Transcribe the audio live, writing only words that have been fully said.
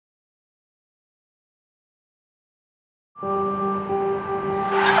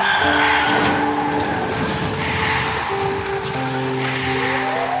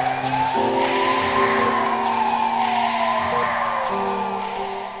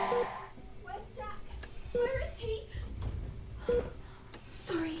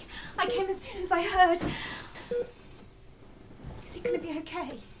heard. Is he going to be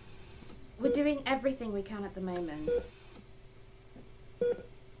okay? We're doing everything we can at the moment.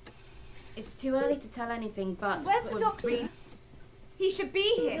 It's too early to tell anything, but... Where's the doctor? He should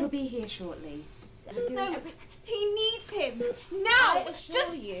be here. He'll be here shortly. No, he needs him. Now! I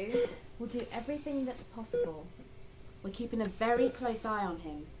assure you, we'll do everything that's possible. We're keeping a very close eye on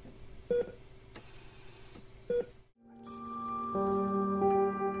him.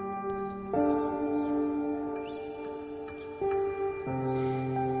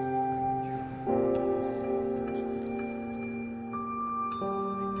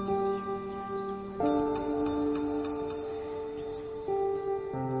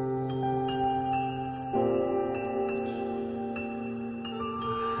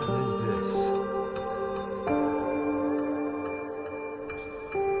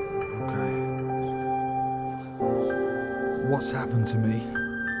 What's happened to me?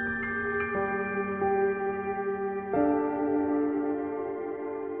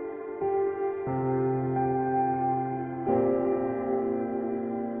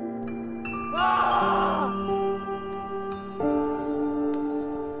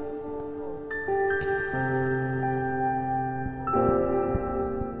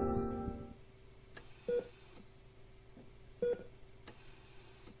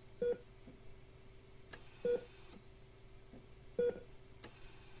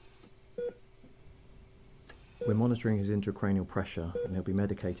 We're monitoring his intracranial pressure and he'll be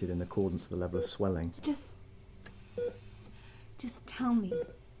medicated in accordance to the level of swelling. Just tell me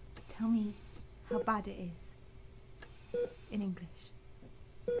how bad it is. In English.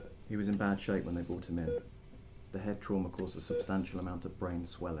 He was in bad shape when they brought him in. The head trauma caused a substantial amount of brain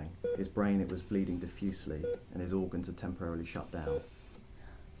swelling. His brain, it was bleeding diffusely and his organs are temporarily shut down.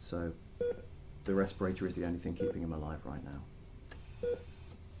 So, the respirator is the only thing keeping him alive right now.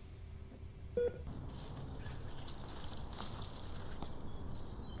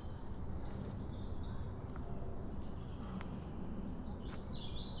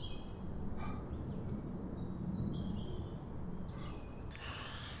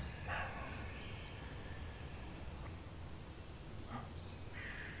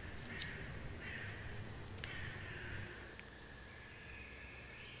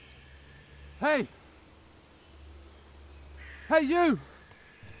 Hey! Hey, you!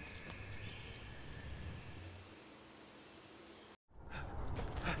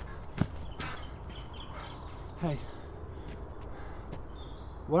 Hey.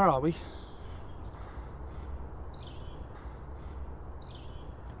 Where are we?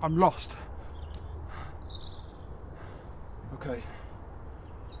 I'm lost. Okay.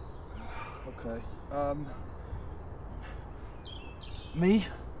 Okay. Me?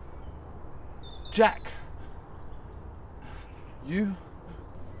 Jack? You?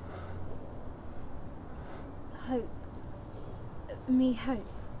 Hope. Me hope.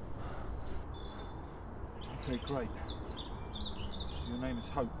 Okay, great. So your name is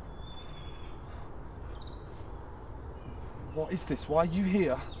Hope. What is this? Why are you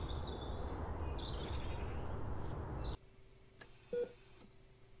here?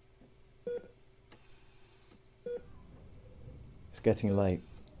 It's getting late.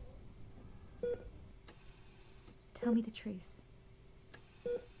 Tell me the truth.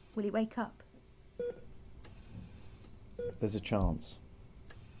 Will he wake up? There's a chance.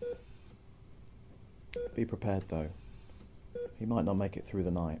 Be prepared though. He might not make it through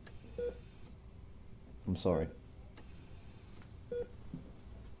the night. I'm sorry.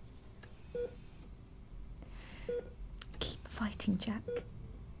 Keep fighting, Jack.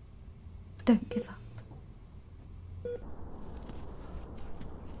 Don't give up.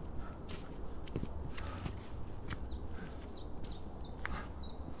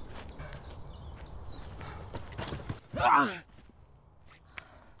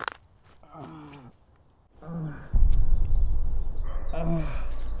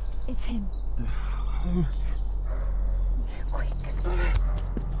 It's him. Quick.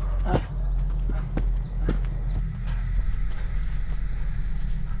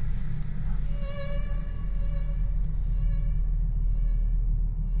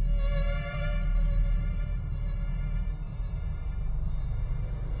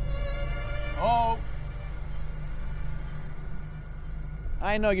 Oh!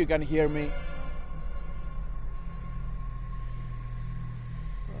 I know you can hear me.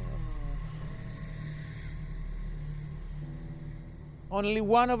 Only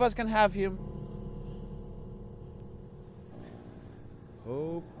one of us can have him.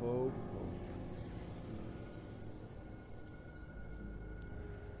 Hope, hope, hope.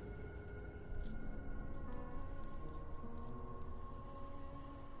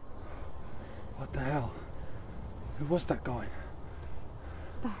 What What the hell? Who was that guy?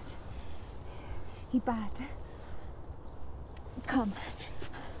 Bad. He bad. Come.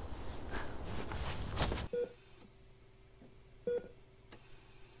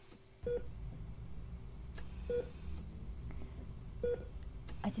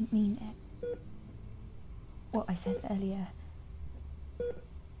 I didn't mean it. What I said earlier.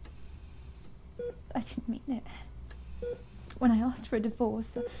 I didn't mean it. When I asked for a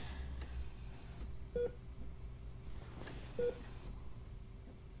divorce,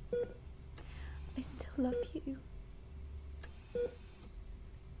 I still love you.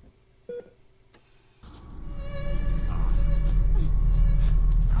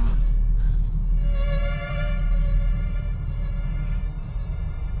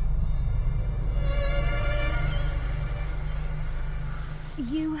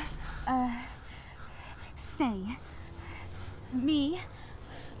 You, stay. Me,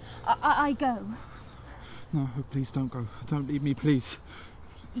 I go. No, please don't go. Don't leave me, please.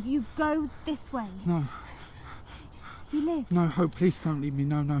 You go this way. No. You live. No, Hope, please don't leave me.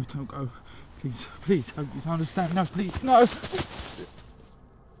 No, don't go. Please, please, Hope, you don't understand. No, please, no.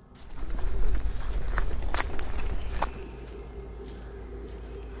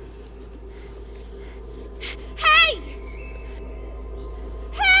 Hey!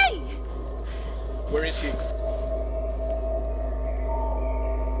 Hey! Where is he?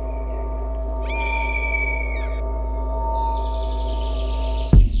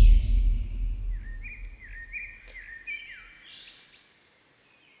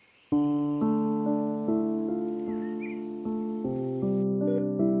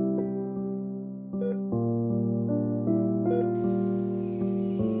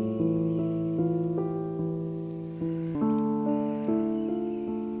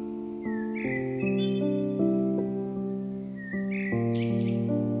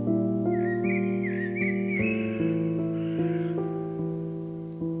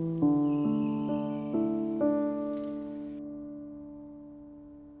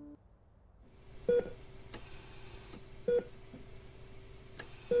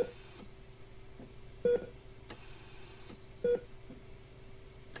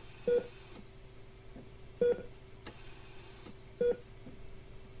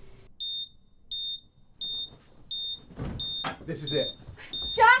 This is it.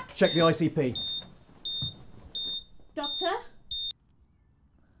 Jack! Check the ICP. Doctor?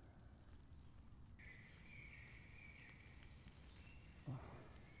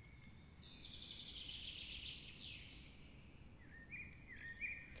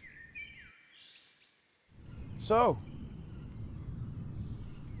 So,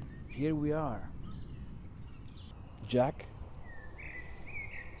 here we are. Jack,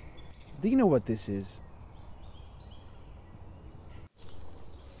 do you know what this is?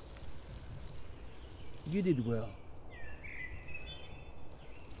 You did well.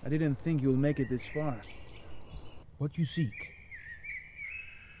 I didn't think you'll make it this far. What you seek,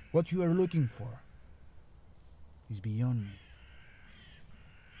 what you are looking for, is beyond me.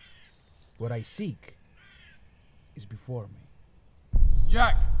 What I seek is before me.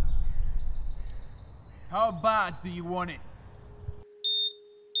 Jack, how bad do you want it?